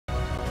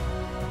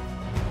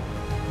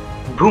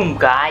Boom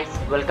guys,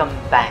 welcome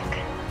back.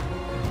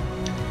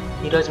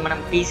 ఈరోజు మనం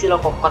పీసీలో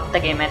ఒక కొత్త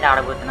గేమ్ అయితే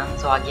ఆడబోతున్నాం.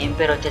 సో ఆ గేమ్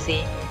పేరు వచ్చేసి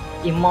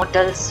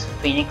ఇమ్మోర్టల్స్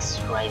ఫినిక్స్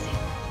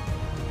రైజింగ్.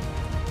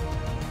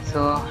 సో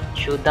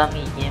చూద్దాం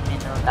ఈ గేమ్.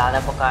 నేను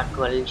దాదాపు ఒక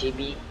 12 GB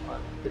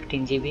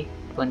 15 GB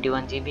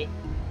 21 GB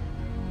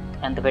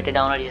ఎంత పెట్టి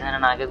డౌన్లోడ్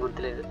చేశానో నాకే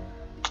గుర్తులేదు.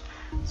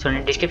 సో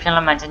నేను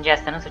డిస్క్రిప్షన్లో మెన్షన్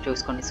చేస్తాను, సో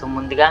చూసుకోండి. సో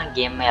ముందుగా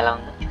గేమ్ ఎలా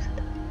ఉందో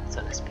చూసేద్దాం. So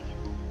let's begin.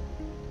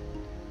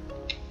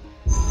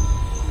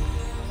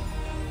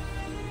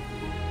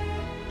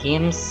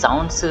 Game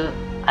sounds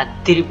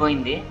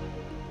అదిరిపోయింది.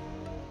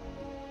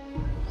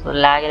 సో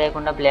లాగ్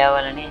లేకుండా ప్లే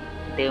అవ్వాలని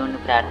దేవుణ్ణి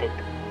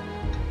ప్రార్థిద్దాం.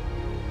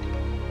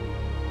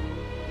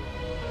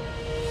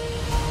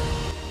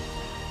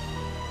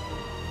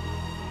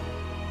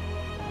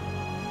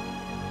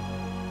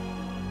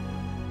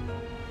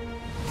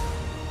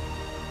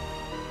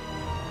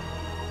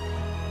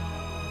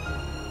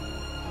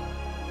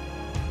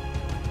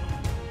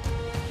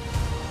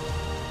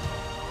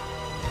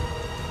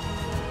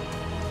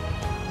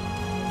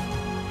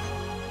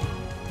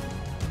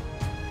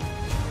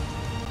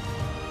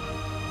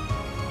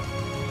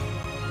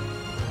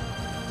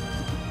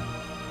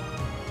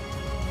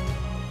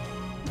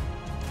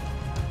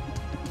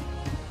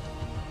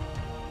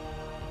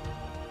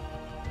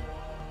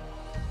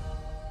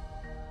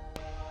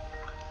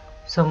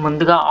 సో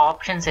ముందుగా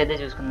ఆప్షన్స్ అయితే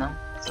చూసుకుందాం.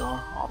 సో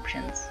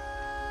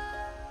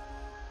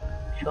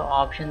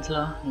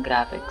ఆప్షన్స్లో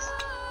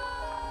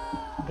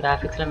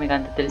గ్రాఫిక్స్లో మీకు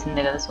అంత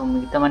తెలిసిందే కదా. సో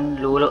మిగతావన్నీ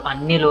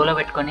అన్ని లోలో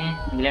పెట్టుకొని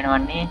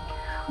మిగిలినవన్నీ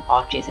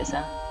ఆఫ్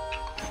చేసేసా.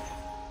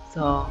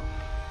 సో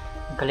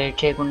ఇంకా లేట్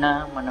చేయకుండా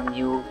మనం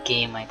న్యూ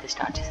గేమ్ అయితే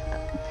స్టార్ట్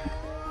చేసేద్దాం.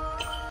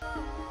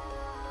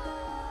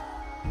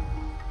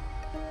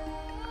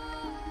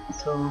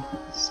 సో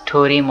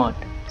స్టోరీ మోడ్,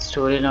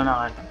 స్టోరీలోనే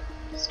ఆడతాం.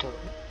 స్టోరీ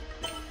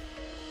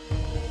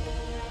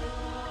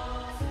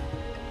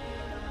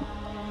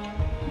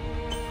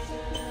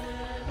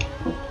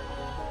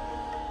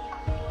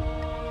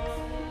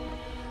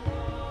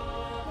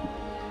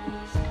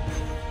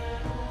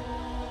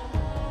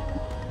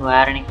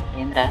వార్నింగ్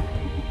ఏంద్రా,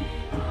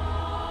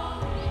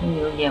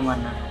 న్యూ గేమ్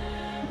అన్నాడు.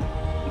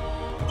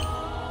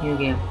 న్యూ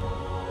గేమ్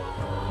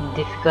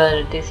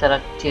డిఫికల్టీ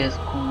సెలెక్ట్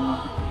చేసుకున్నా.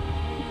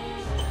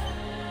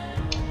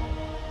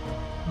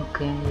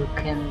 Okay, you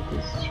can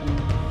this.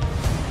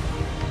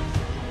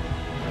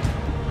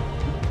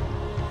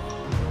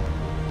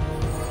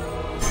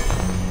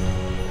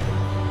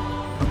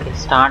 Okay,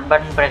 start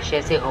button press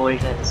చేసి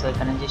హోల్డ్ చేయాలి. సో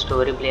ఇక్కడ నుంచి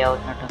స్టోరీ ప్లే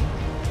అవుతున్నట్టు.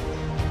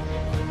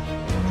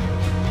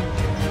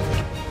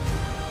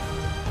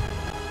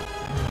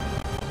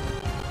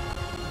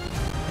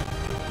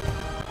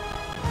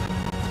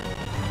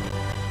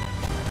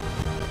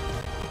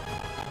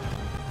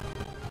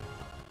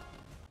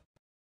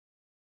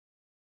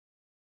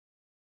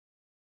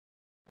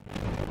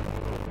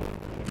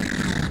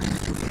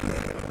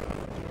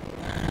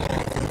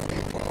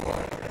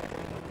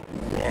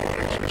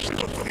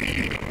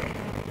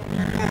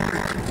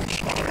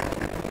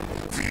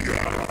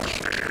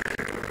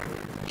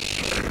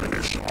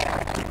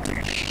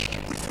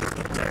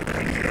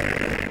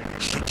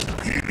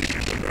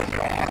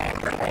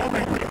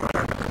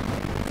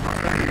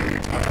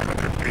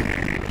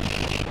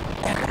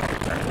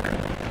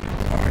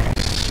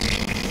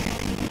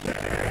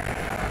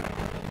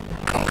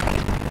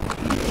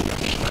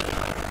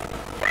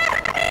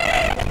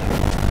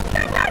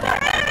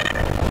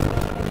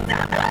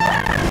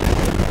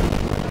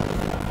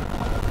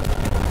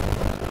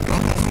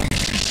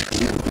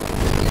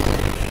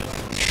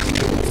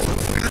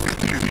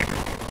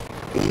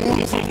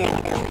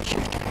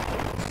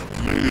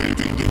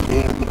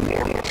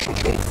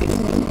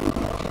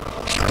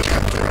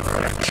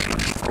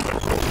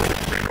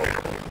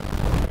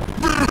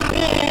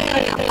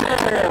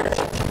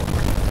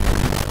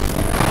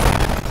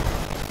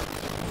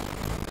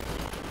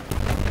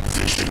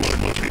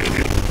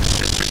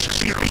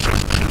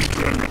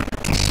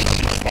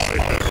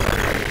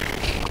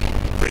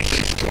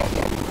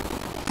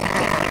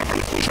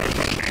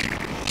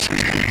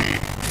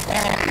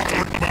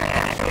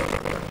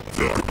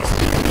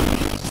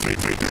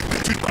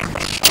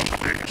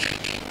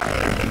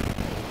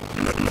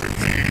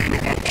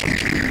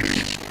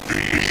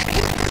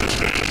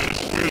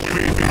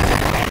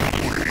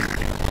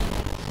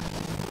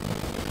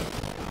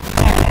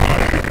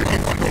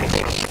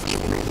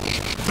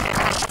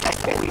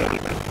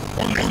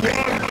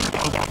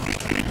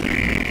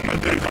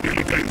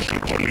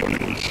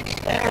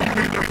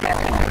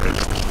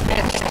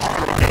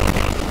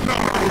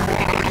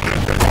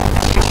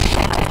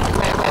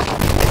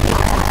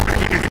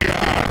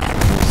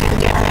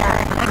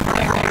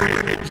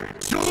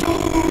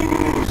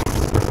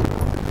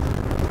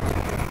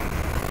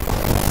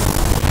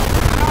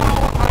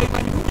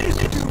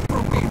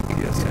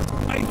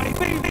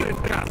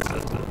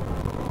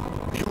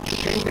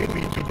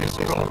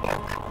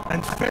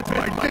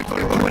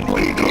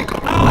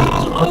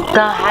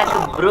 మొత్తం హ్యాక్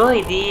బ్రో.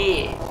 ఇది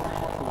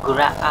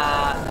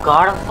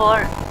గాడ్ ఆఫ్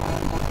వార్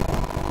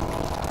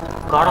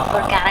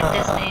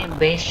క్యారెక్టర్స్ని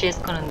బేస్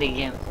చేసుకుని ఉంది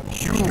గేమ్.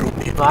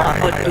 గాడ్ ఆఫ్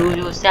వార్ 2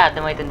 చూస్తే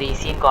అర్థమవుతుంది ఈ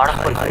సీన్. గాడ్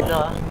ఆఫ్ వార్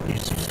 2లో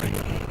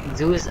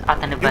జూస్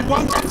అతన్ని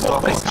బంధిస్తాడు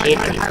ఒక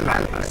చేతి.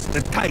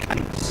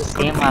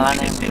 సేమ్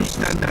అలానే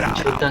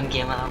చూద్దాం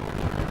గేమ్ అలా.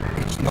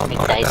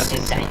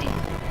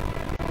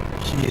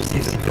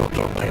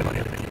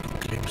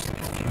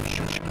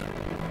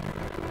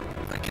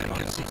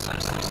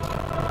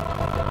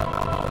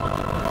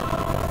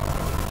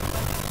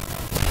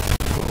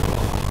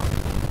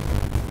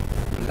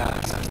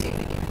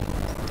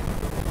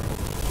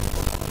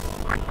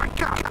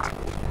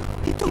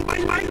 He took my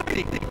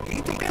lightning. He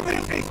took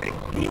everything.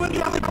 Even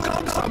the other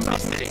gods are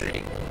missing.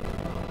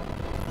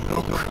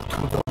 Look to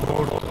the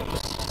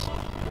mortals.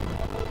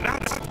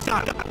 That's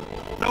done.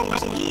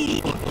 Those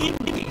evil,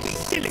 indies,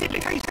 silly,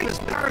 tasteless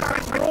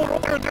parasites are all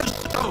turned to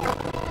stone.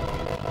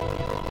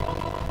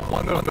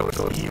 One of those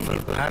evil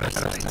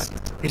parasites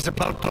is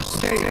about to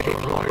save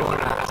your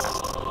ass.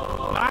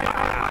 My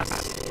ass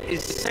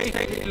is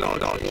safely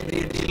lodged in the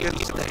Aegean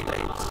state.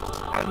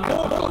 And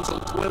mortals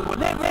will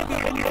never be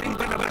anything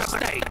but a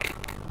mistake.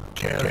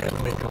 Care to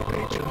make a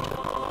wager?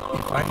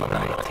 If I'm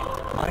right,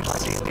 my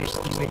sin is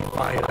stealing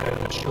fire and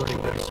ensuring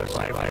their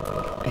survival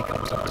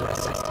becomes a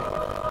blessing.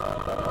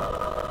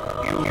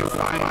 You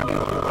find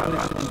your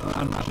honest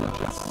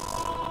unjust.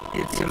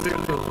 It's a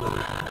little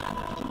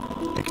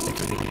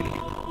executive.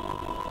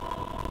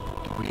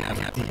 We have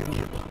a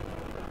deal.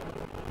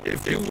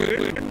 If you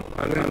win,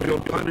 I'll have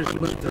your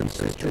punishment and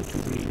set you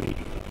free.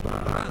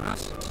 But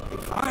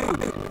if I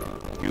win,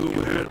 you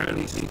will at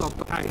least stop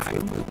the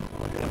typhoon,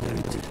 whatever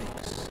it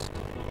takes.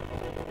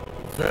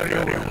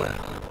 Very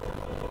well.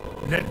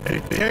 Let the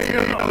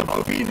tale of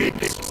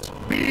Phoenix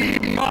be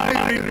my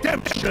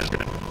redemption.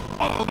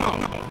 Oh no,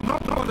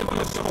 not all of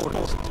your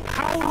swords.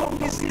 How long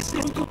is this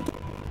going to...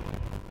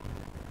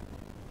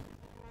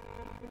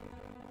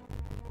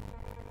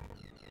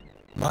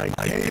 My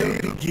tale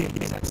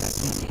begins at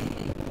sea.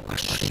 A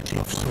ship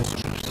of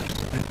soldiers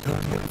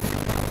returning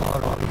from a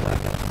far-off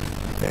land.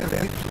 Their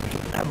victory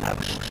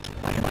ambushed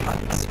by an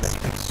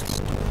unexpected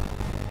storm.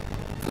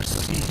 The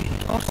sea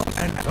tossed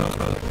and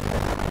turned,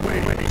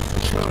 waves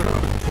churned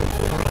for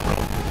flood.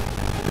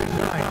 The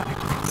line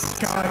between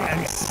sky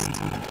and sea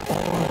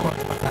all but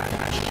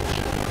vanished.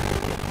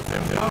 The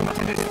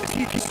mountainous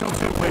peaks of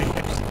the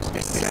waves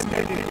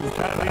descended into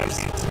valleys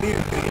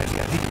nearly as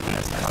deep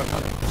as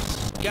tunnels.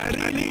 You're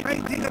really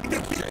painting a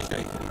picture.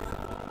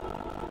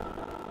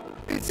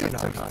 It's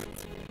enough.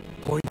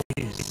 Point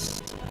is,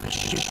 the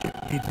ship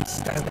didn't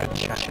stand a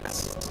chance.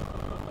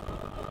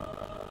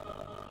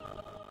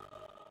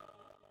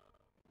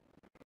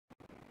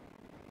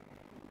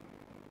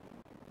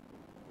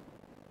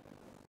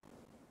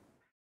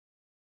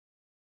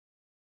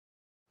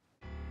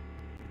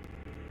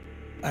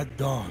 At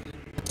dawn,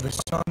 the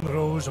sun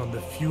rose on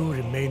the few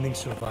remaining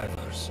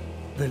survivors.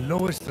 The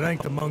lowest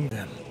ranked among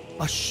them,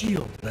 a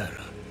shield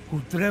bearer who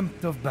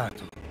dreamt of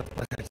battle,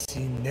 but had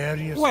seen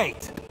nariest...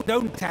 Wait!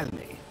 Don't tell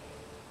me.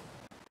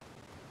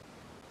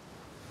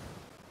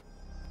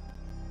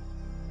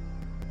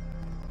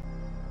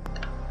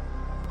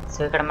 So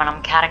ఇక్కడ మనం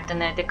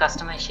క్యారెక్టర్ని అయితే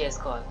customise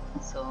చేసుకోవాలి.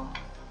 So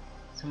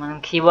మనం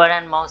keyboard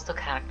and మౌస్తో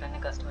క్యారెక్టర్ని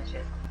customise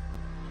చేసుకోవాలి.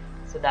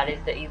 So that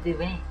is the easy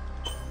way.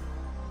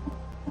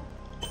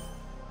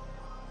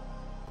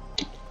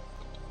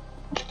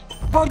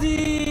 Body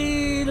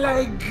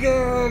like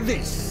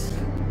this.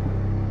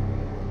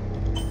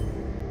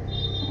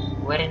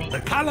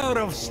 The color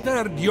of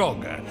stirred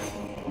yogurt.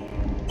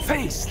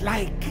 Face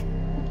like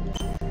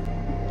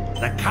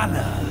the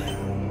color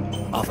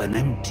of an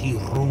empty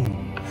room.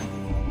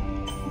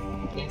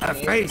 A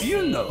face,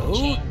 you know,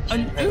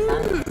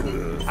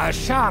 a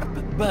sharp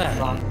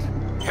bird.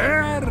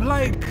 Hair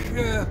like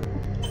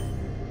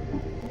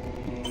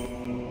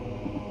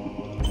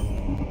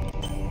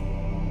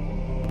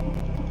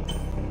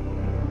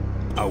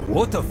a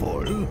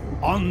waterfall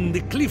on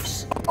the cliffs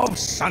of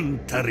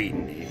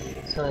Santorini.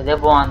 So ఇదే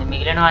బాగుంది.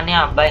 మిగిలినవన్నీ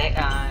అబ్బాయి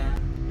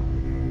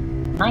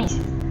nice.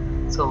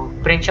 So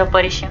prince of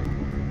Persia,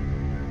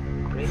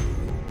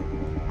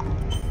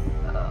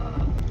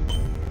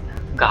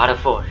 God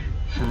of war,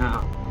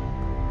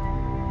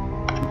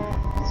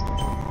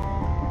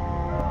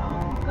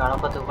 God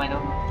of war 2.0.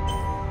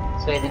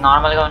 So ఇది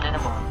నార్మల్గా ఉంటేనే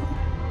బాగుంది.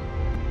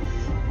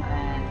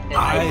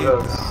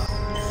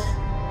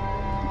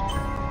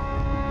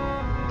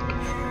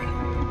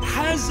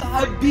 Has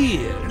a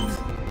beard.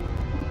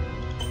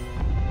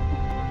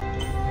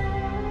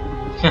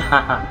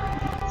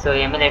 So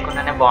ఏమీ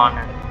లేకుండానే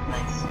బాగున్నాడు.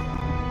 Nice.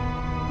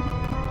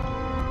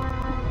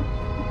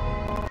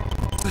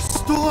 The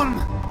storm!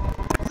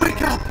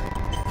 Wake up!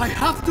 I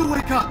have to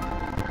wake up!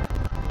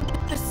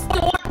 The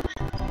storm!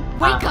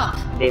 Wake up!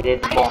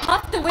 I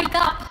have to wake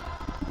up!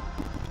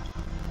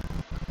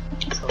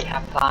 So we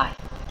have 5.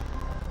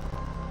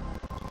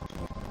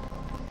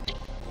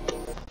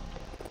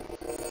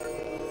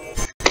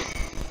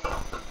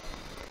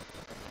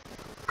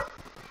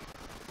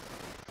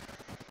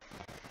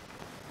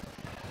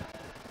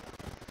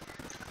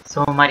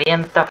 So మరి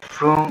అంత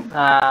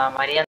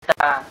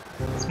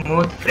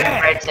smooth frame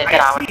rates అయితే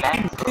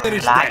రావట్లేదు.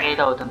 లాగ్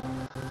అయితే అవుతుంది.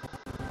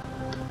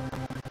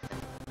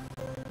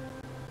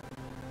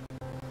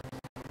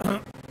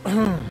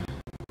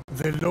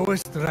 The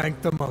lowest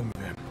ranked among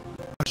them,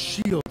 a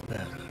shield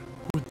bearer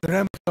who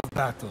dreamt of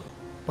battle,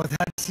 but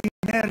had seen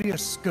nary a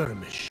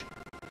skirmish.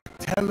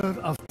 A teller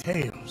of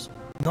tales,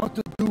 not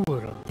a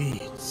doer of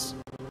deeds.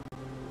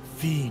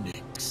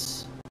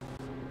 Phoenix.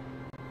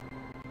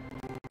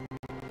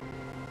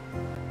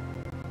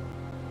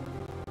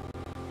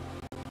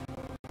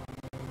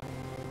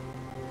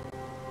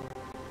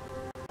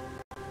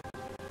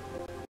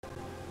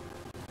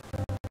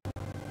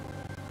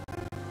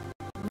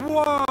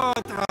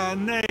 What a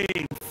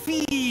name!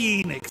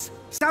 Phoenix!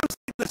 Sounds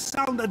like the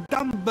sound a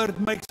dumb bird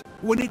makes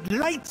when it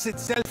lights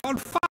itself on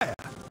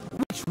fire,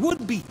 which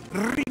would be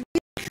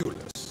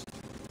ridiculous.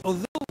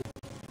 Although,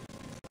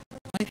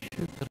 I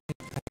should write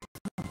that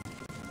down.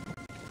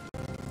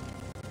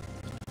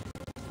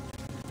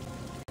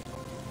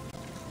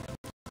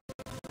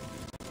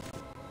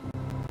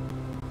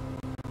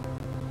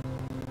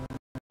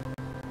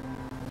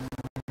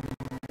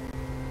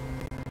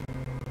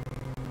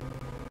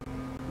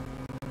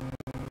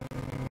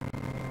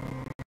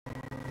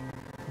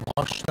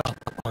 Washed up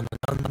on an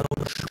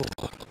unknown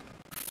shore,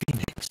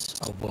 Phoenix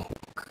awoke.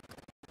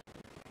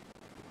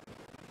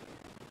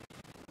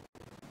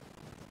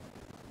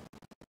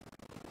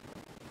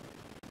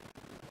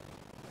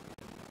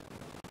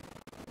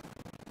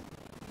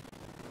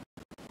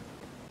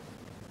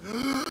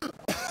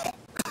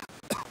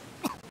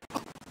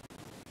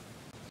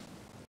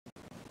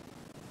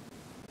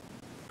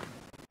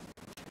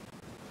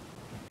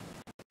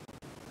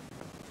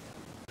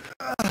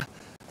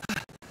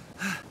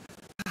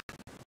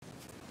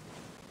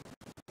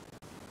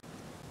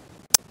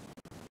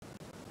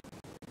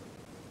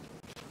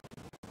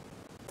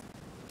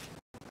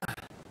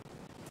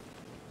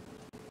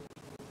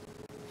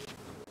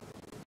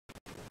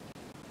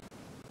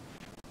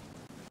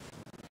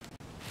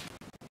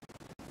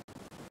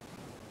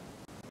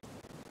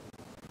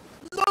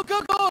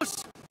 Locagos!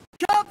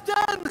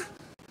 Captain!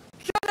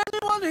 Can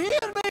anyone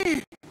hear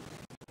me?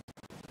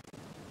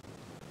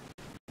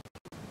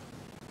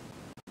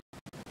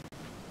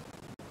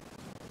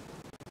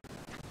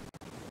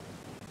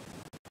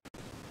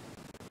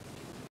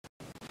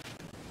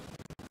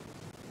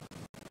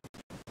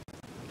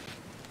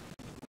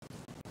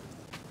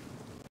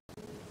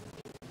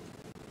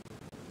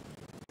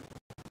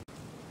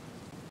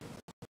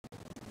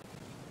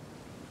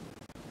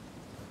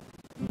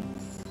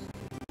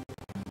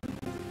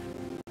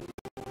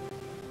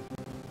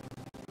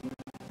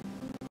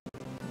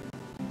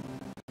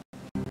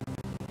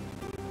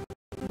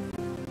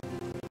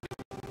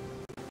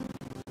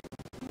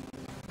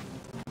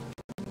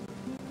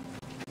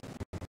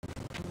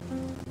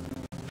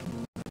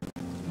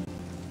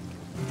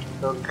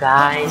 So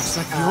guys, Looks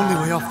like the only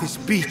way off this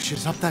beach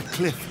is up that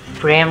cliff.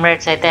 Frame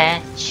rates అయితే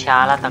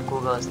చాలా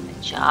తక్కువగా వస్తుంది,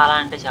 చాలా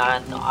అంటే చాలా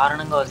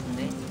దారుణంగా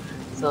వస్తుంది.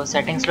 So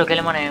సెట్టింగ్స్లోకి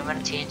వెళ్ళి మనం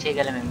ఏమైనా చేంజ్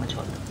చేయగలమేమో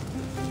చూద్దాం.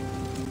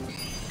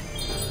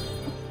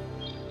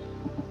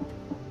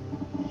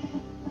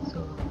 సో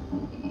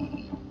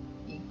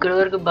ఇక్కడ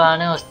వరకు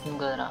బాగానే వస్తుంది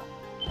కదరా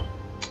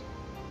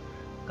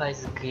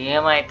గైస్.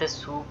 గేమ్ అయితే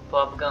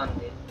సూపర్గా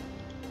ఉంది.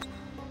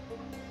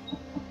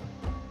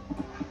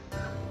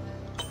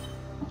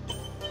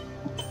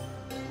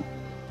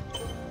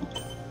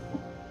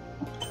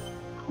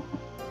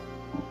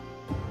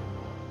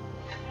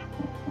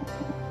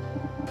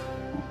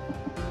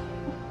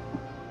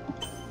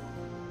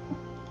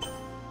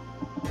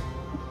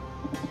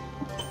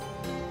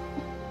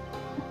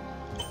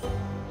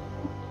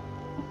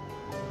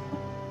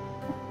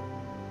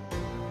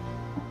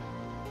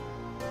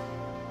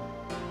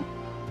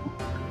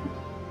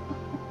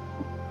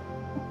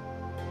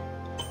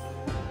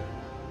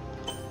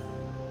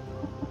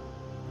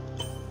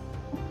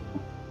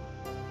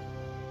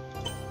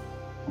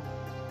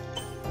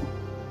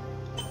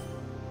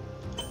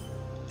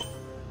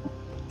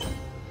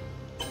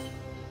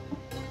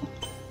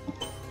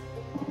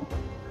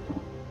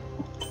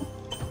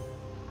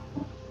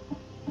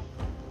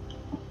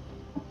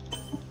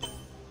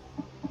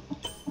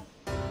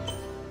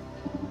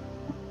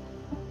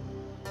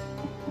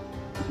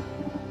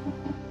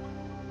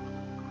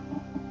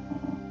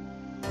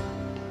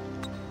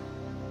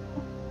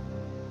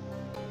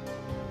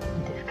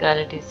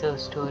 క్వాలిటీస్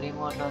స్టోరీ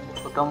మోడ్లో ఉంది.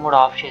 ఫోటో మోడ్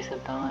ఆఫ్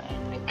చేసేద్దాం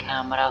అండ్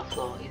కెమెరా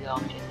సో ఇది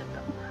ఆఫ్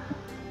చేసేద్దాం.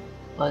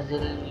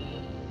 Puzzle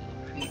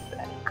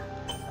feedback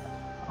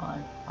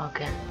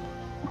okay.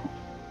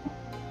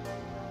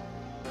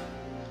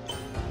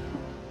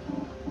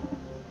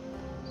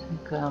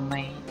 ఇంకా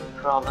మెయిన్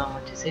ప్రాబ్లం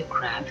వచ్చేసి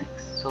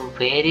గ్రాఫిక్స్. సో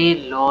వెరీ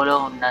లోలో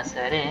ఉన్నా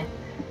సరే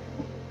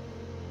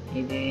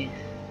ఇది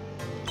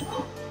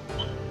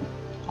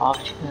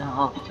ఆఫ్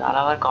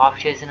చాలా వరకు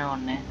ఆఫ్ చేసినవి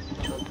ఉన్నాయి.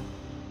 చూద్దాం.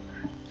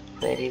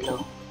 Very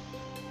low,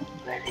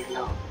 very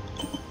low,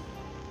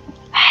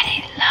 very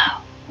low,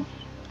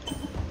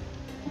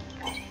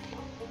 very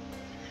low.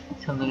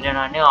 So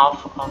మిగిలిన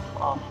off.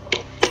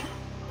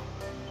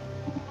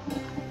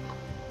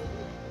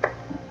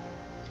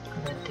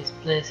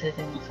 Display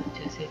settings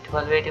వచ్చేసి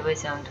 1280 by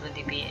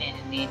 720p and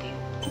native.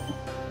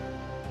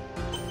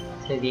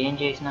 So ఇది ఏం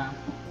చేసినా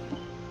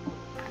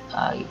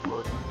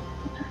ఆగిపోతుంది.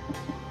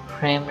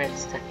 फ्रेम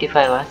रेट्स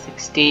 35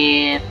 60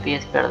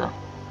 FPS कर दो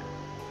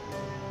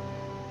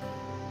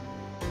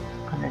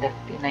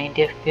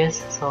 90 FPS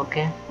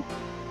ओके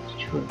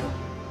छोड़ दो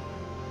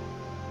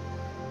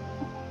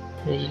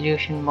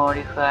resolution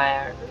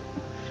modifier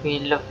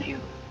field of view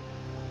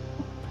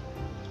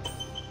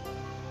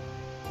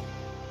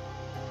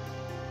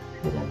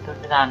ఇదంతా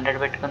 100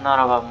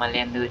 పెట్టుకున్నారా బాబు మళ్ళీ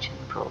ఎందుకు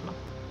వచ్చింది problem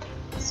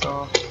so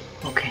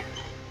okay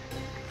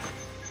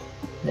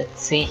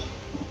let's see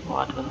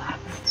what will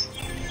happen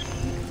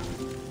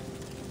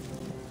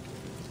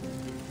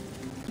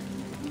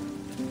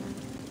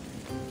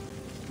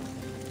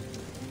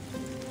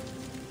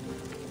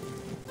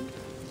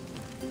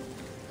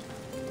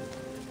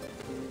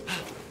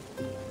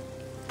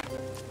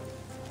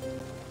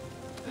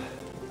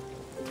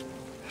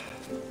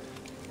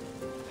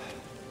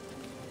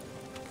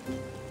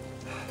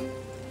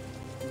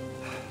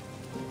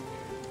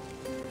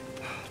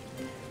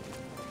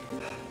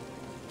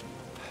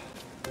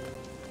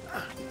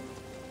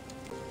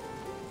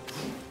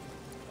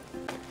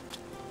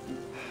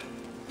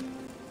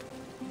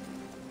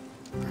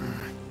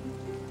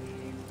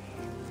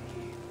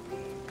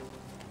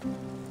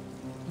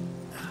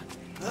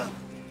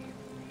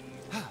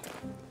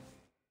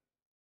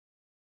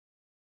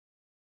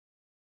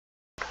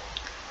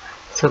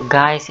so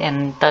guys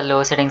ఎంత లో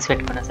సెట్టింగ్స్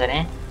పెట్టుకున్నా సరే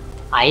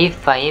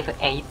i5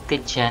 8th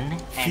gen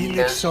and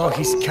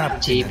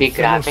GB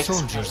graphics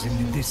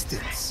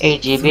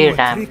 8GB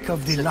RAM so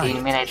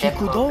దీని మీద అయితే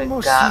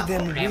పర్ఫెక్ట్గా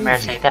ఫ్రేమ్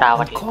రేట్స్ అయితే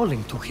రావట్లేదు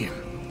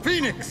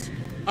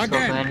సో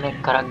ఒకవేళ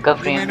కరెక్ట్గా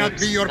ఫ్రేమ్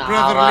రేట్స్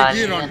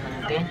కావాలి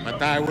అంటే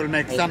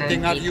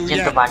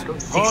దీంతో పాటు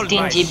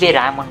 16GB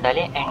RAM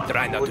ఉండాలి and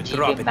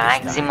 4GB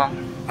maximum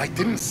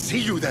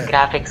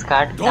graphics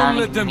card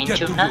దానికి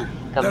మించి ఉన్న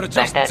బెటర్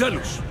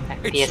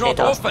FPS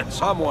అయితే వస్తుంది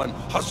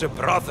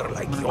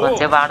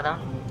కొంచెం ఆడదాం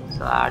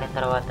సో ఆడిన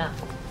తర్వాత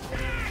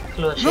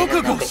క్లోజ్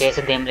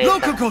చేసేది ఏం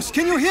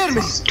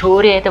లేదు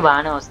స్టోరీ అయితే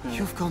బాగానే వస్తుంది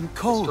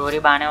స్టోరీ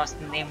బాగానే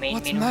వస్తుంది మెయిన్ మెయిన్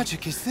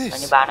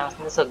అన్ని బాగానే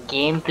వస్తుంది సో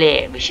గేమ్ ప్లే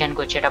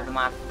విషయానికి వచ్చేటప్పుడు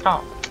మాత్రం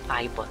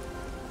ఆగిపోతుంది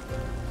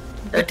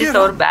that is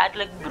our bad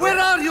luck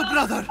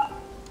brother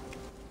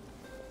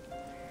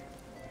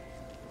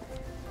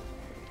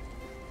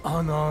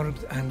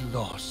Unarmed and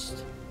lost,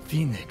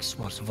 Fenyx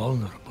was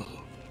vulnerable.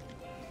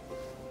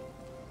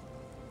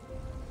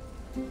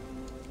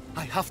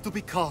 I have to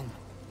be calm.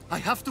 I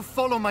have to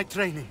follow my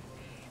training.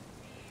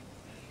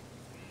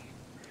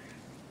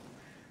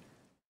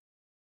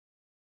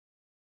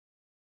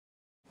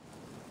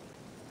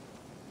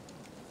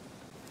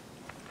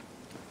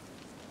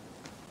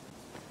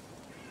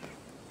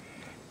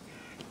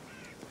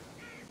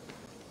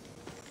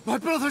 My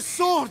brother's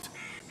sword!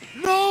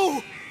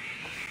 No!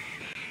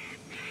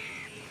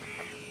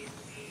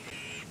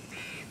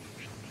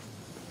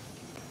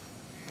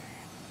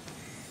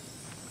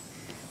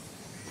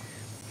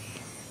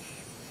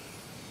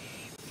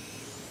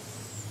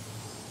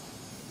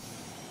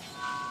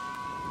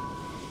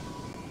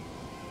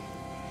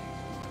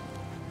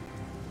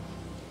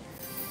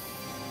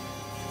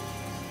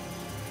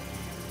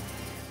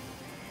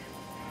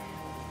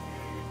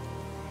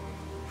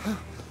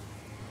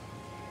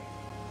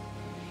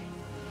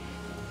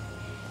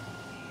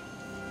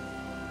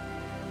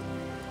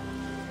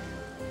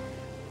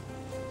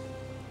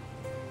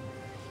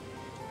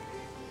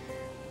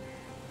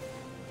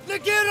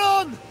 Get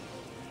on!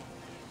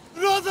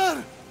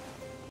 Brother!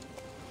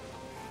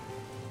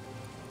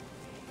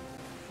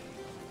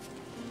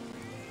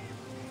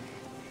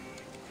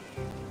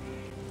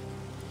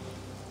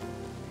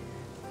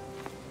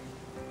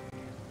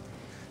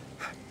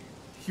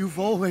 You've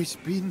always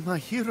been my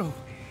hero,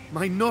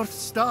 my North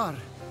Star.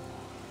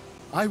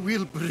 I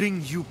will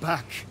bring you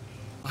back.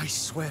 I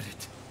swear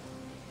it.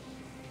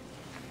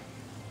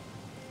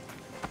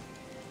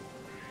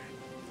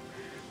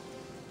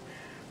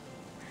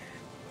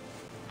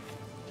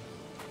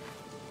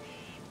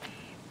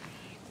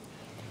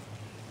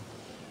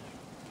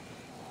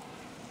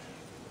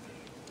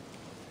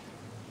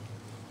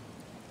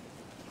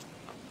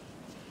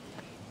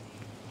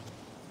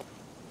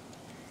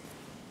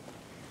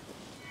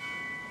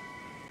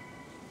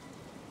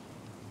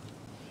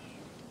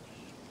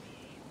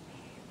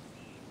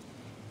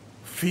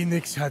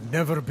 Fenyx had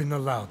never been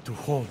allowed to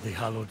hold the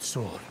hallowed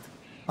sword,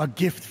 a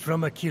gift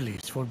from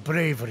Achilles for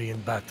bravery in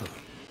battle.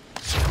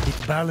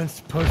 It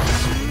balanced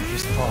perfectly in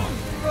his palm,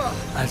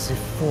 as if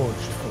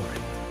forged for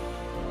it.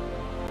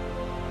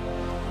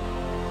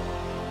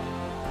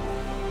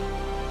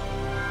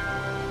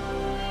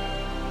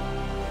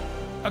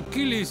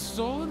 Achilles'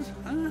 sword?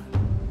 Huh?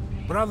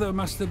 Brother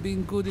must have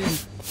been good in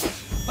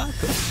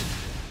battle.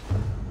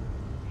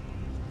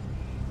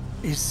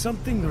 Is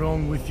something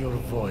wrong with your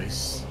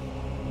voice?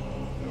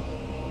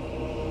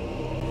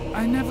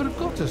 I never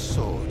got a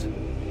sword.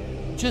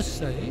 Just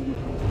saying.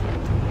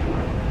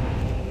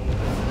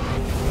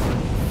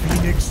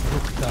 Fenyx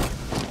looked up.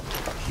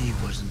 He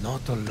was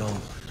not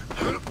alone.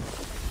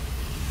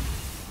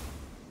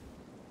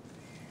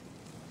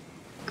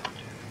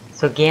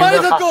 So game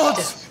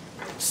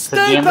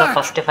లో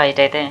first fight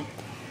అయితే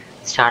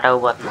start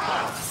అవ్వబోతుంది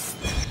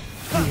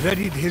He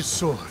readied his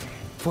sword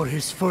for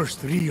his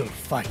first real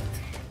fight.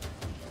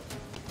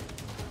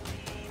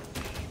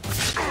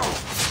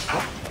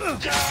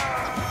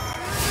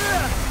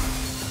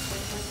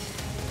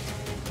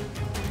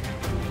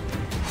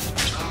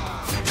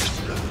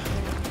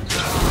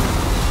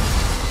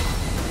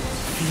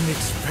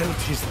 Fenyx felt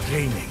his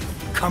training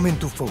come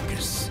into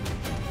focus.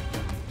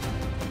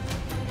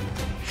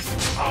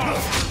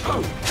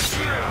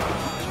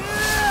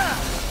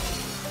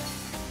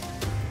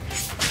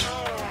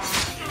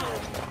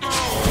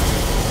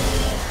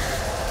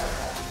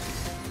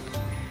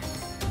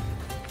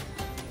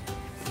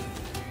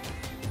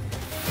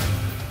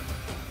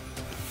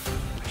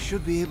 I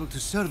should be able to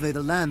survey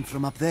the land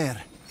from up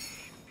there.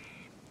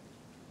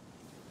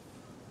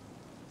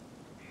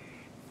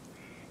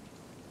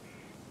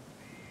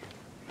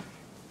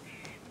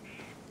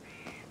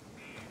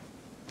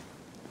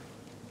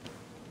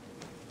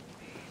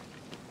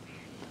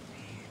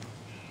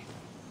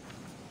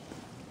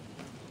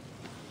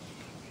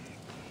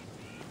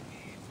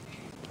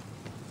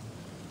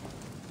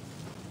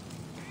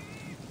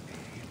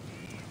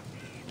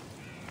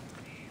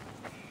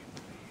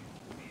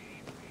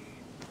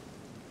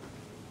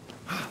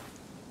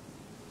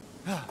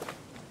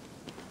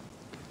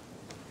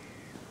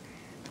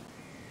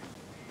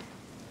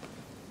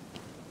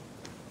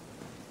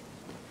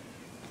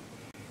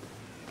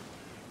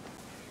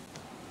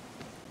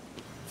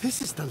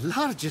 This is the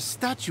largest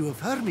statue of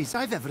Hermes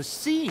I've ever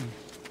seen.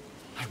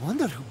 I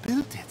wonder who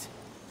built it.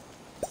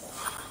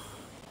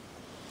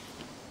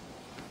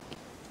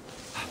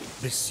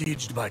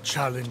 Besieged by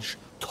challenge,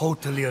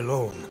 totally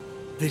alone,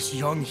 this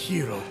young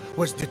hero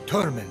was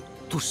determined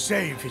to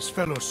save his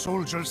fellow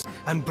soldiers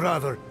and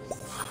brother.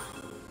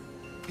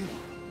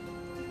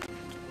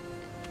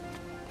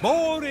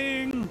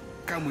 Boring!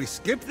 Can we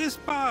skip this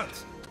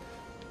part?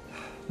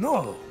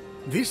 No,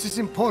 this is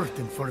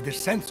important for the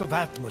sense of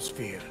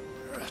atmosphere.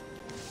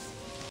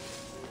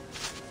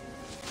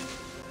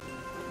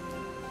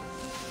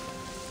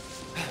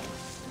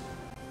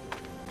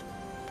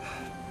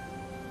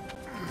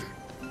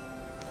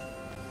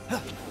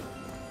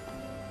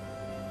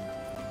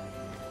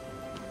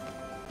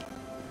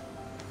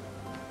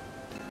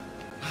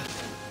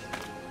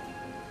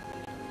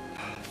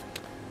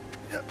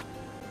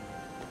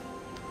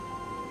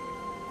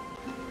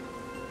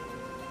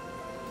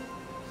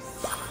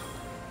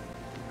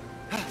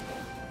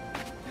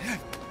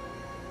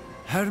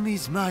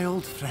 Hermes, my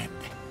old friend.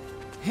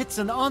 It's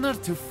an honor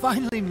to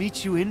finally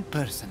meet you in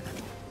person.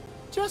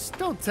 Just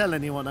don't tell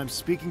anyone I'm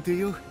speaking to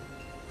you.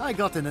 I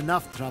got in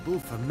enough trouble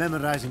for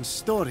memorizing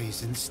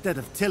stories instead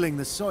of tilling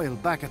the soil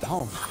back at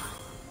home.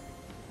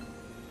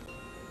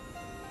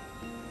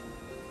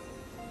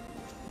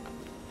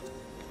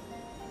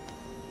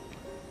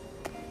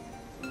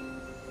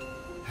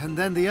 And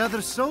then the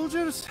other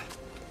soldiers?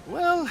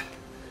 Well,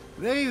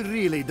 they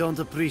really don't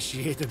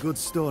appreciate a good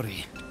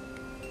story.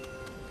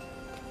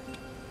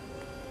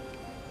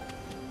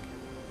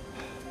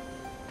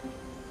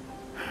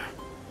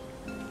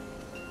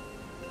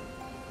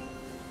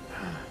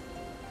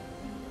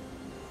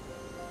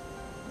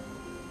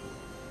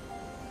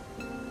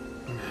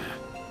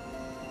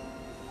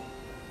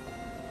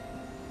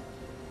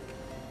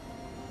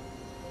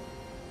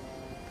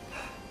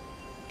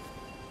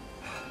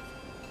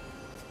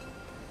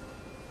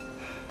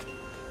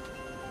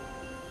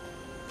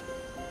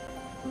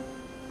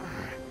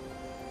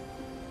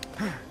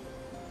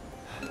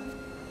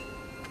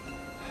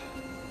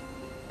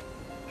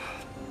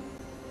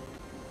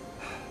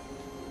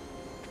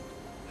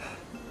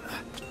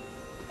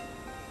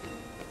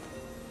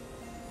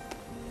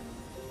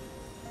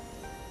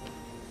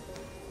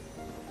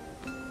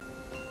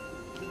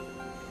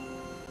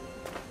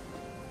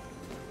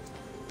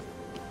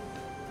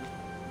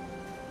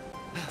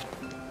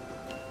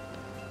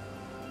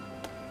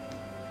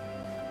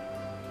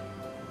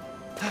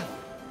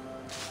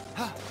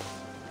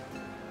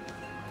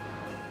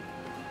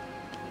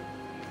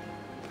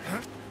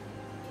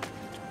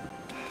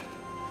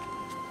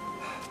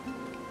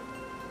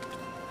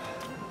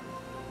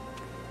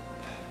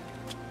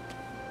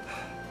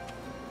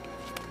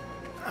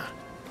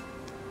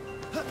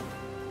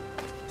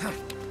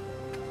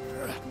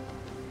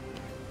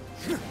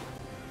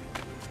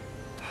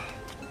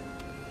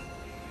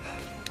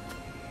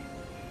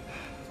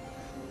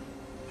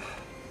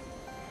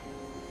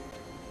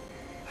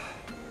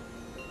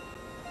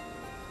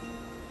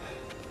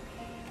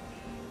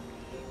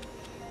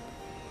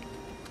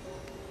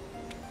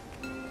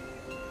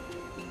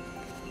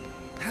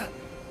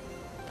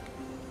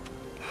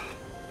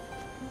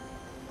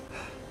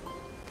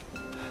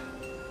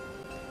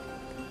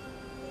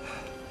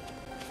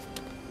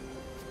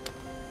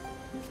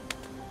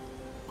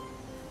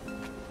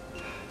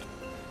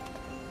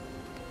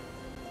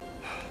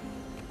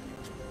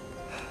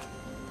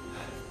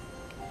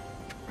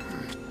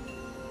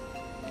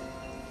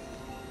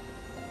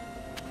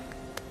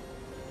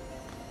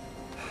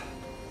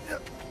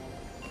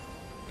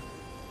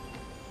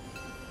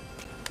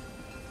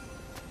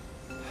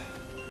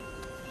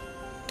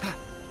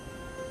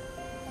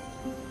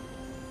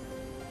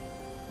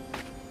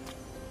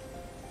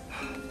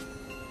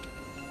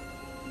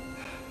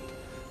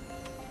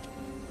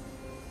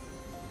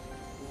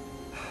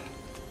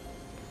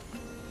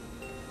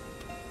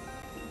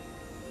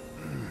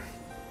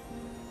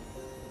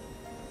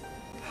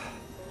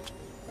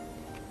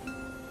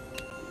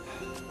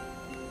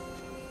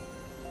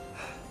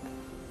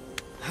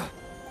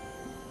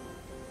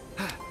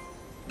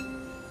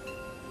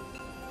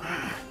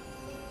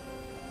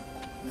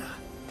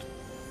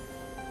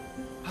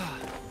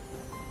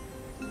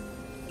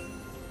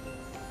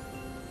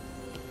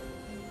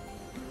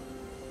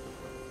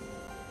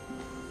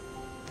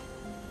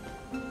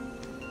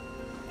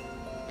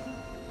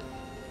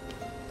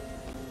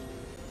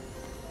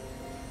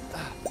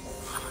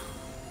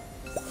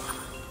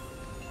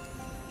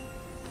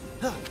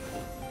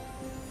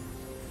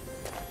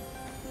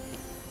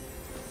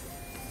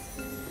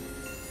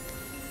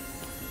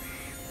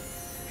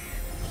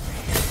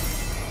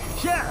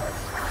 Yeah.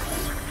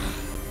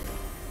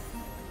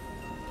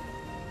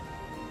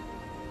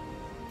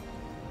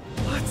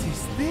 What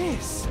is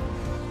this?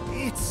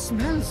 It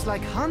smells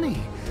like honey,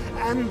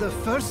 and the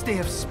first day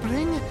of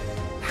spring,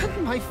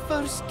 and my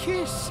first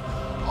kiss,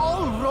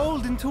 all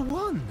rolled into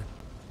one.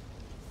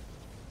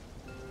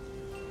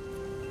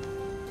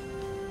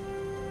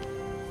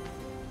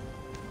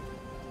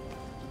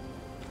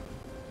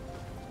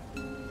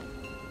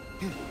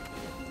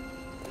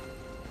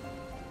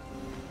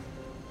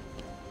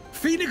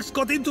 Phoenix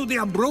got into the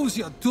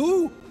ambrosia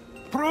too?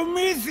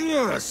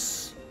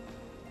 Prometheus!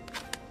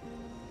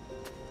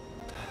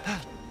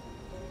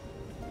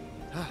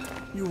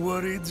 You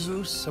worried,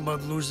 Zeus,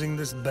 about losing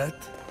this bet?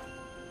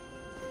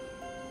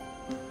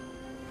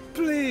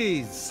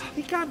 Please,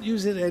 he can't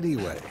use it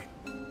anyway.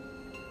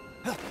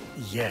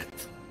 Yet.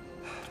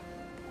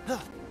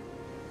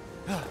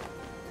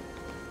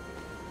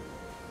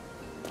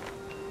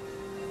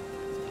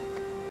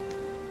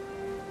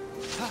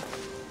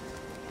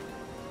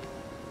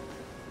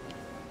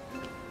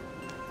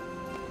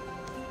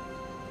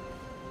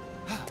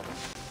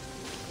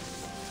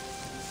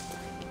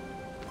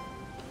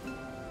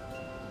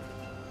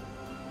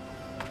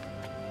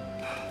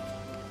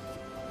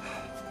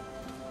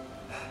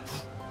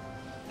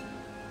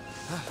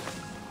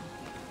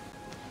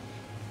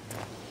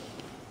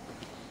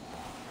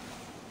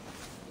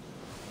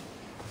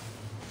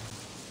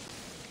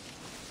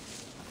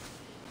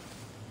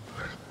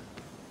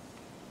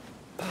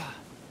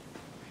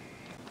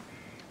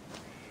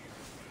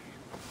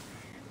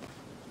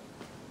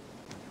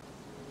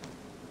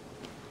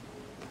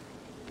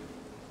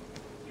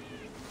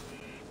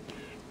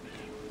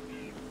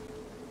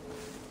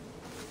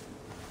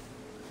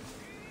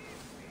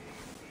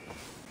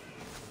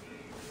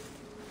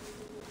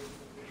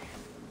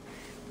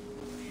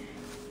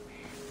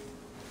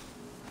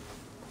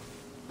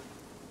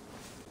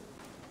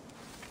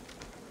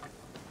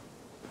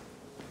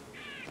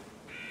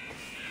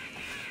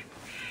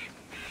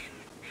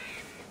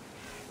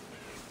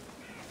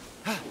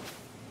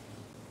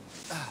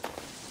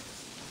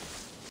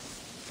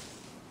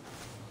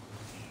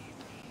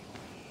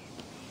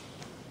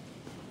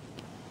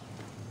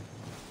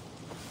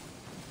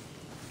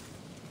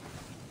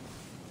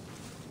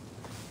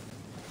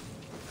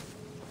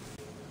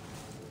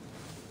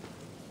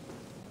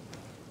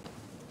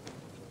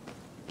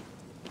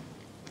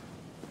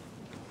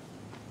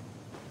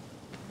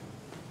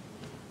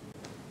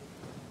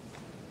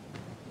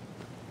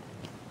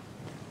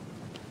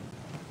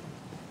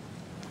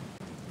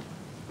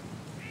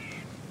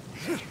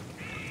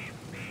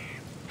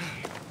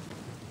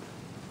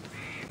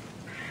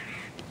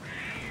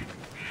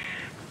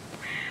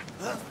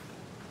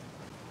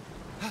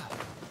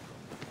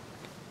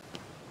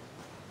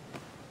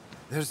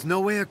 There's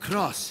no way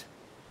across.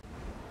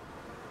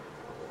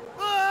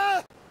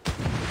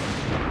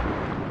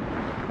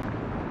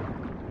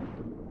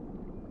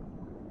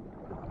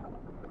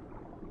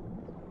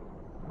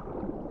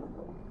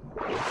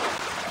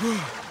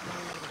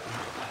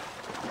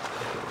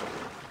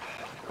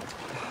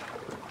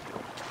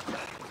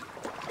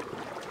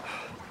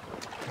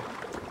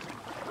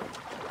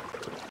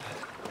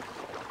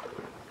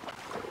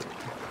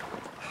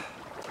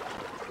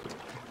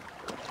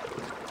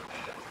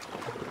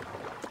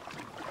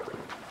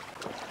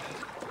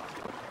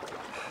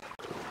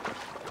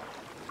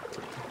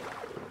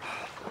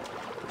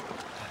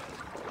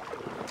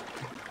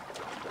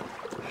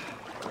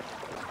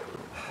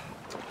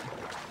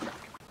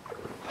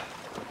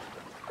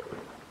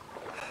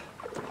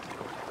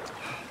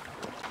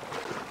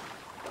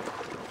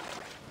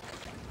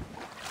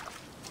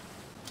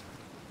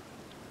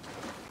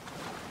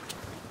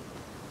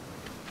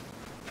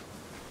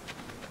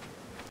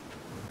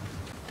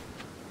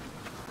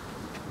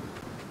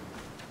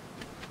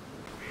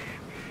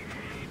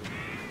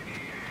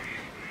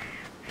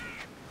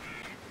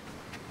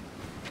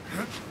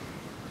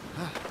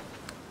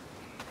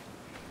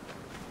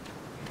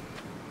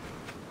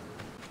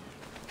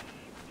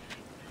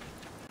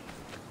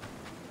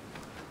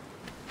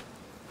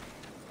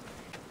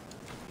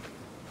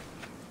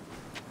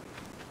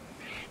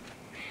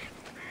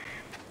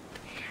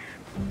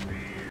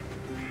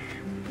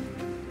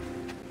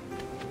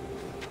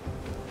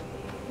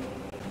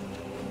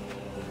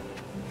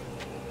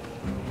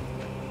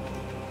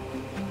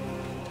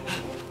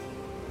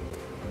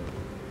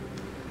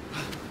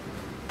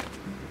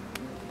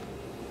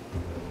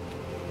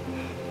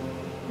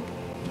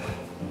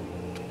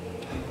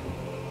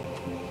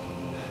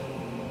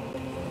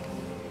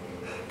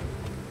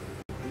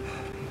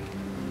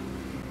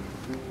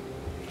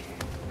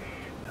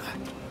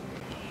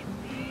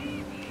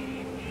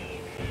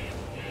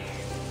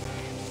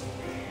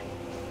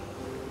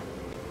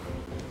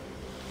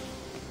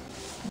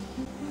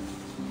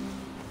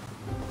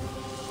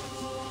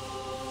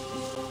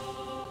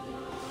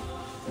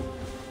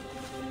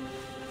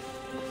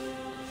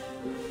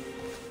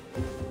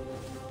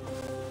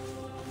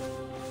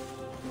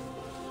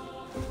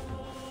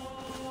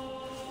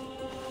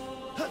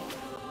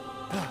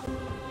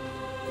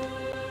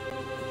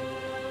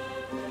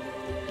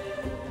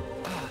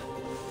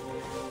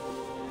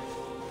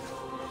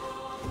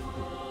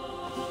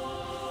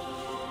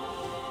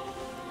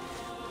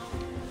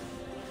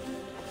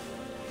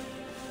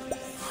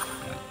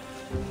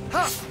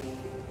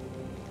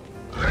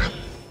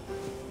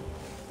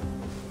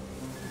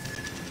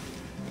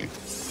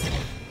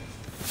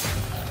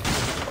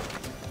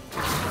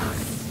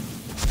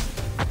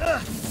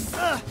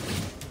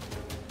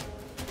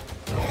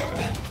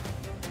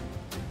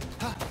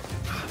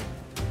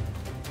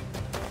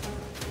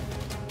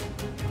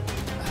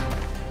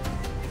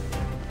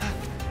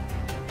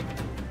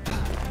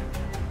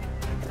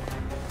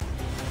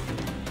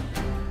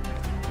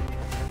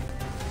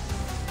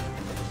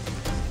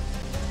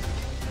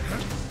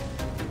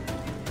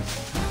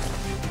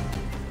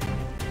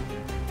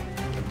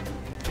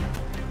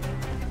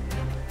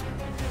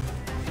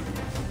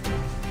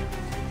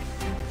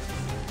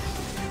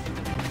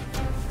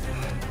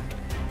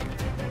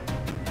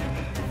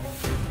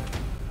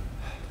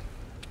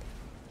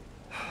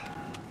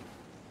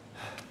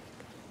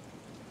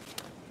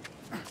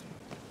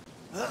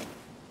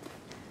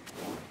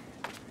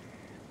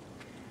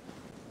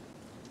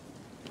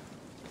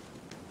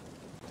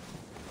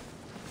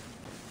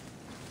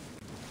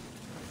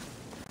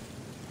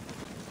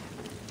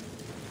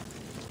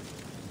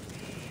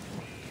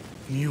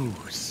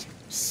 Muse,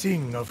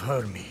 sing of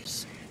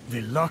Hermes, the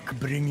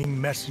luck-bringing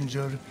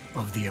messenger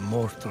of the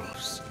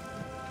Immortals.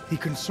 He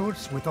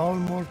consorts with all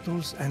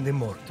mortals and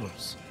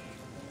immortals.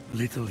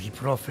 Little he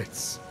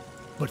profits,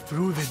 but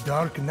through the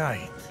dark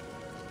night,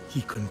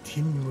 he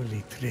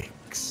continually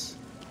tricks.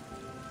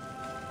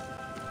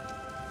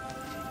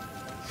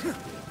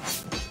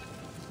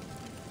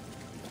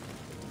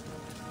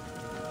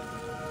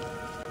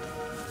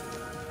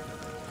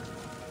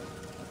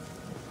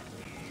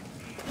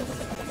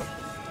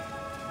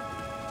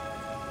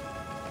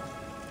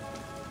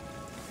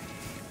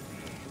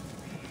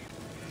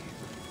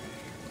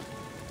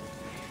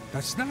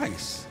 That's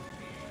nice.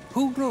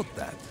 Who wrote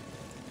that?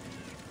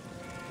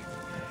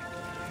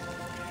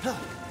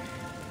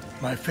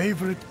 My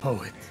favorite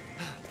poet,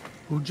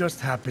 who just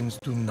happens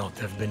to not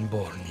have been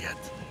born yet.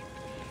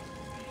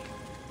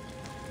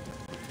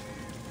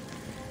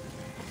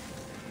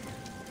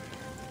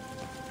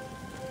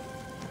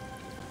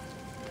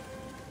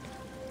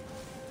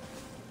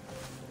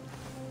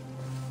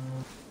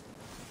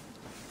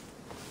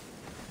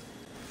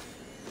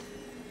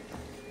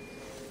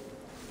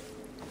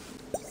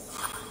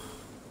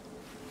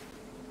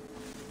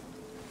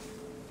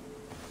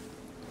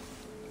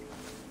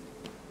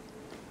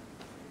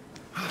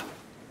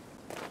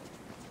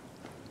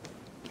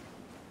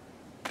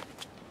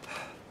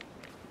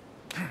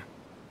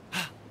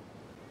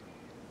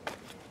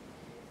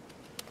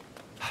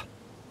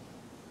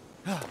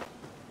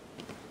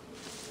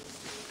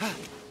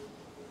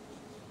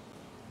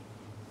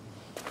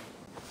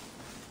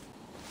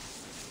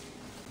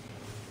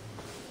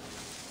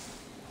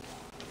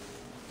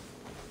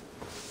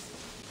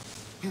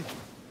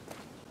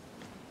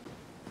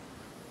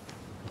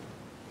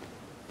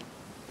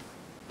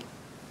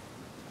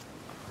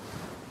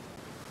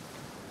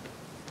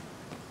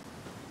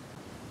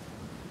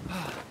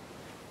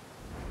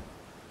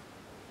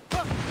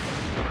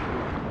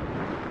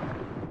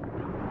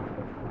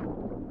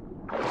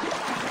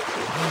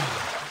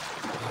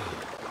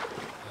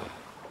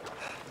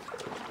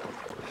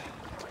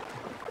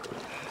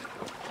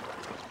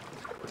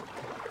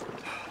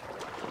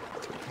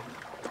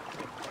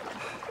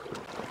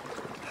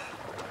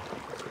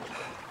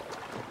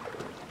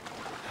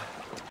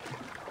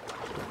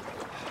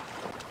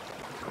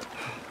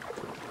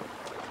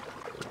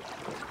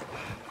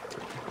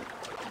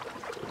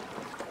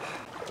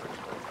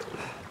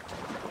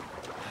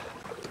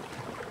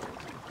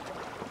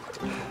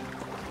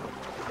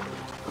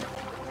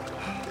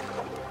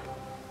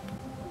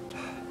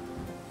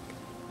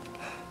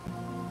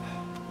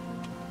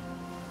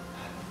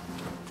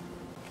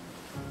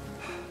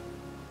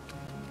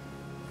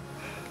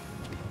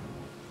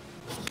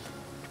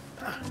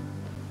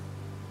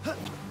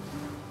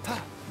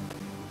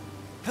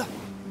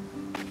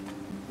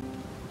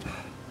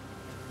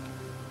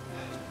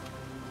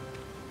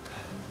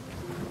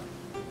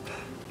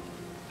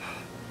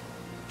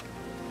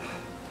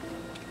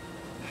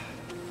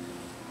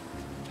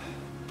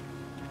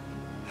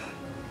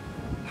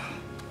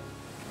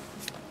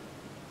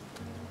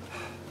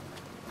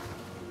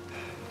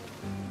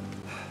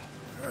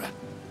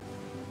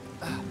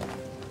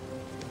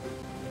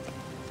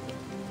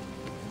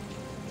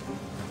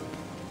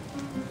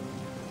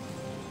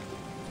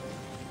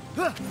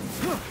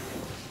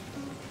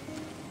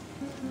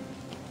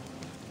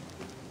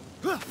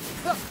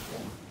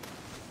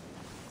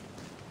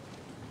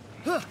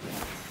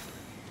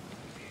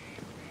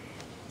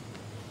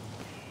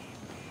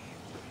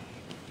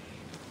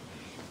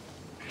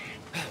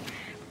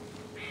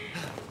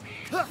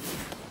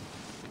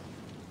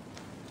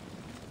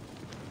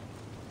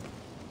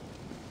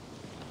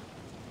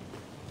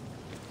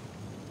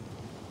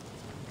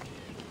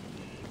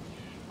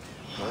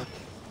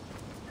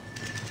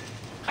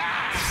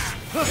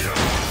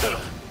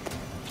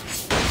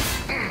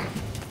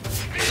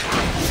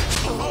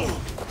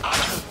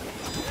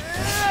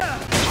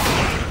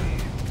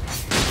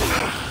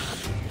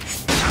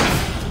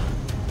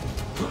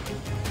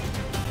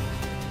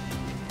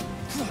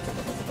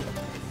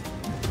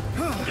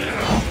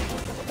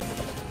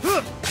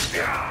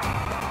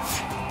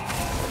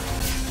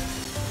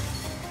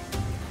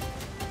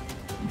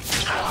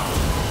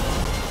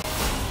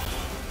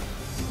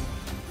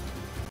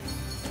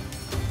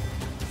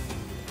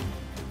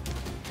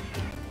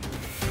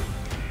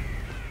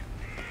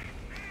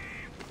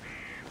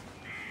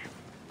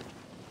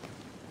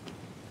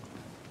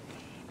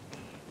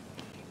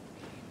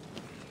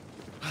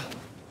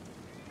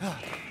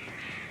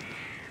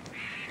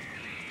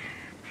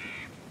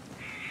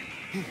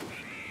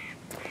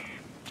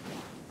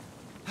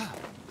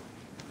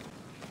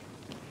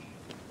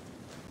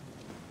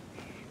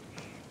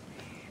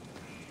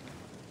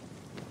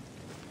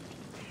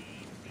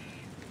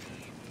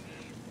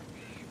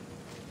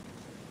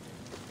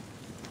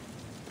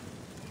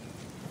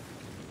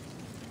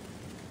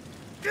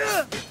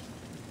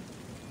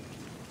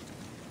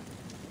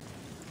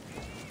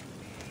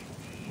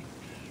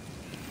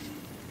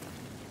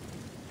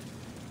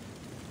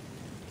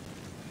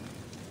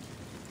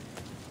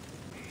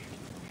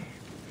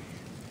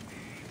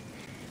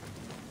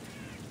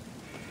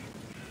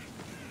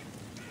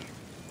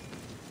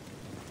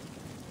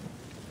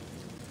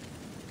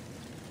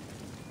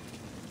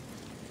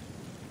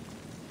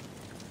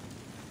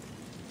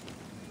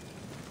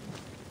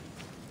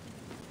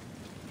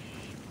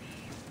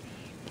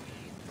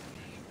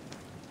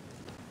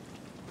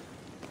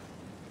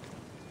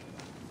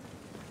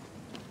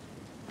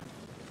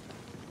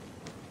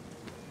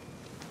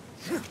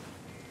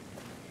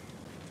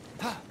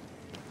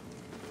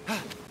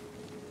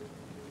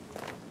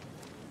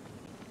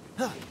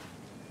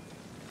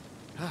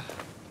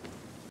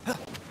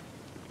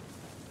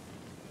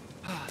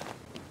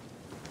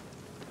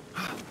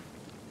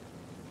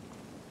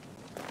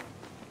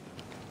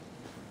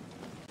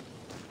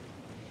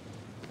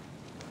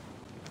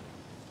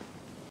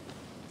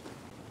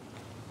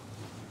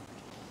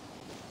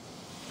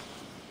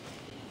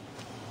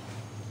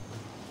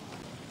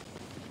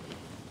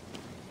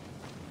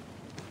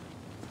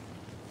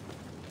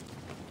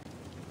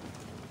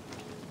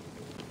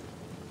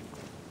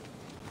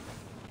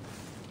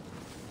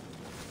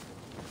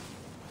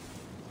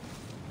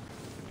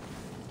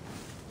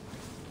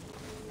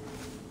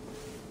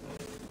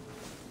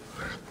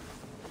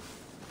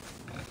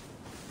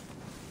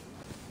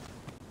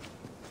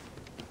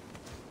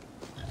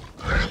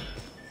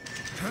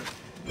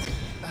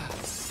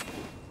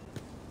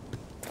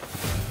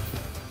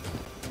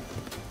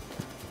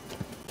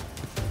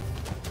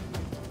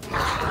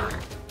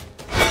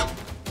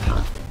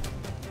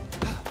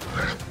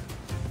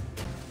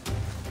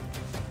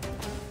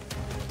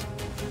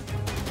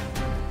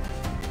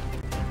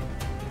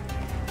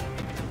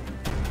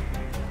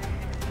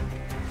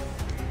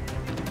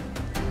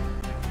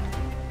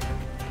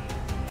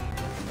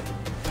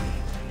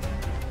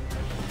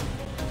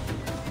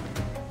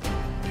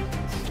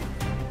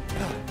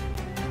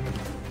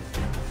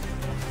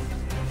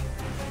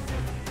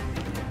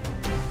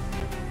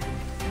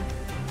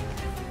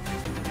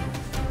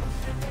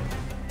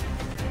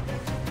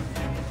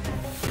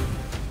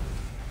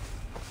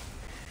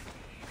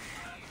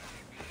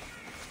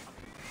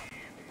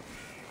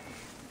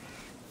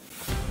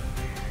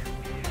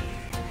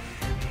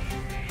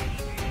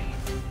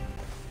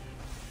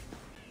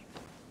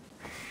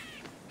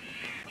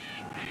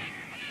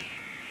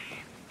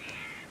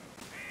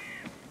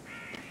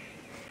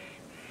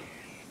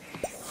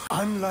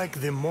 Unlike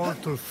the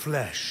mortal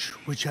flesh,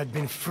 which had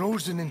been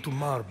frozen into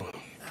marble,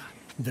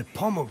 the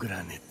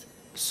pomegranate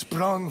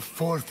sprung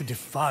forth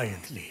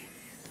defiantly,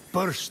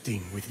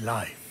 bursting with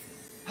life.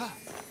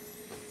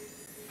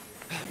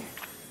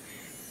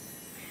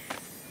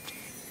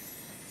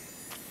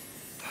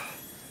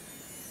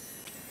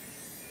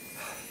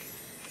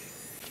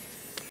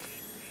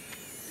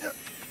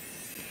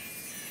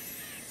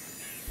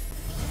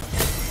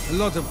 A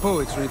lot of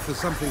poetry for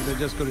something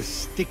they're just gonna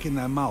stick in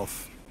their mouth.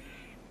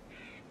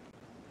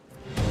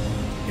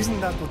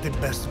 Isn't that what the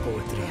best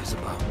poetry is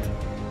about?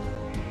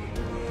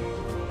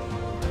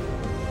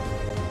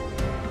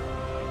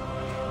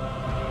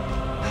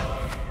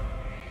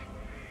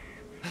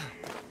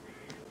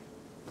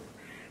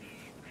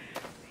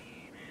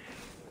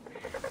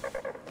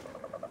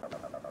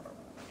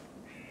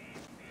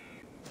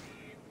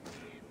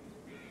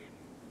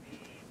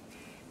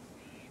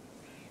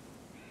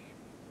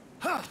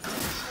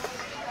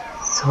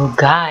 So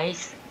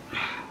guys,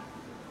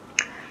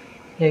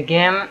 the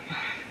game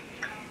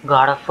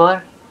God of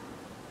War,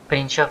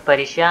 Prince of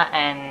Persia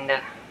and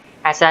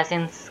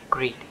Assassin's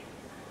Creed.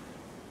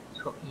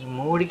 So ఈ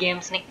మూడు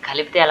గేమ్స్ని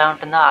కలిపితే ఎలా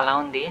ఉంటుందో అలా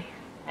ఉంది.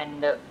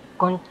 And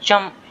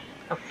కొంచెం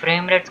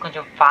frame rates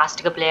కొంచెం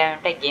ఫాస్ట్గా ప్లే అయి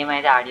ఉంటే గేమ్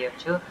అయితే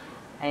ఆడియచ్చు.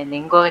 అండ్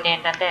ఇంకొకటి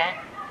ఏంటంటే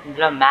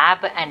ఇందులో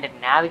మ్యాప్ అండ్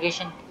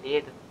నావిగేషన్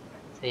లేదు.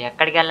 సో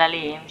ఎక్కడికి వెళ్ళాలి,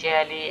 ఏం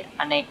చేయాలి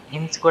అనే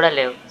హింట్స్ కూడా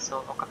లేవు. సో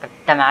ఒక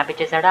పెద్ద మ్యాప్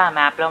ఇచ్చేసాడు. ఆ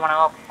మ్యాప్లో మనం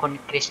కొన్ని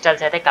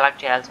క్రిస్టల్స్ అయితే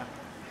కలెక్ట్ చేయాల్సి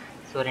ఉంటుంది.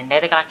 సో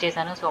రెండైతే కలెక్ట్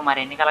చేశాను. సో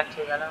మరి ఎన్ని కలెక్ట్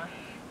చేయాలో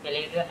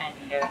తెలియదు.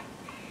 అండ్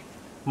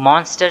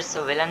మాన్స్టర్స్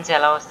విలన్స్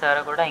ఎలా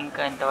వస్తారో కూడా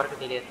ఇంకా ఇంతవరకు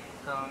తెలియదు.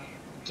 సో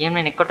గేమ్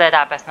నేను ఎక్కడితో అయితే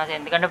ఆపేస్తున్నాను,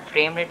 ఎందుకంటే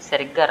ఫ్రేమ్ రేట్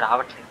సరిగ్గా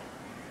రావట్లేదు.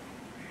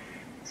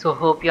 So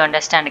hope you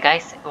understand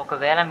guys.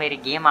 ఒకవేళ మీరు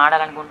గేమ్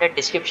ఆడాలనుకుంటే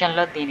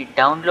డిస్క్రిప్షన్లో దీని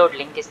డౌన్లోడ్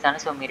లింక్ ఇస్తాను.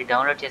 సో మీరు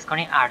డౌన్లోడ్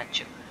చేసుకొని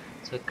ఆడచ్చు.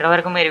 సో ఇక్కడ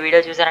వరకు మీరు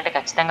వీడియో చూసారంటే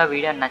ఖచ్చితంగా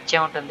వీడియో నచ్చే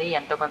ఉంటుంది,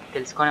 ఎంతో కొంత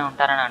తెలుసుకొని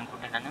ఉంటారని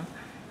అనుకుంటున్నాను.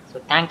 So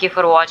thank you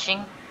for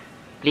watching.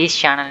 Please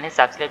ఛానల్ని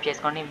సబ్స్క్రైబ్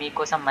చేసుకోండి.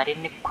 మీకోసం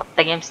మరిన్ని కొత్త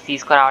గేమ్స్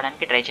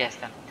తీసుకురావడానికి ట్రై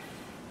చేస్తాను.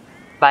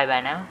 బాయ్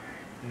బాయ్ నా.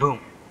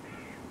 బూమ్.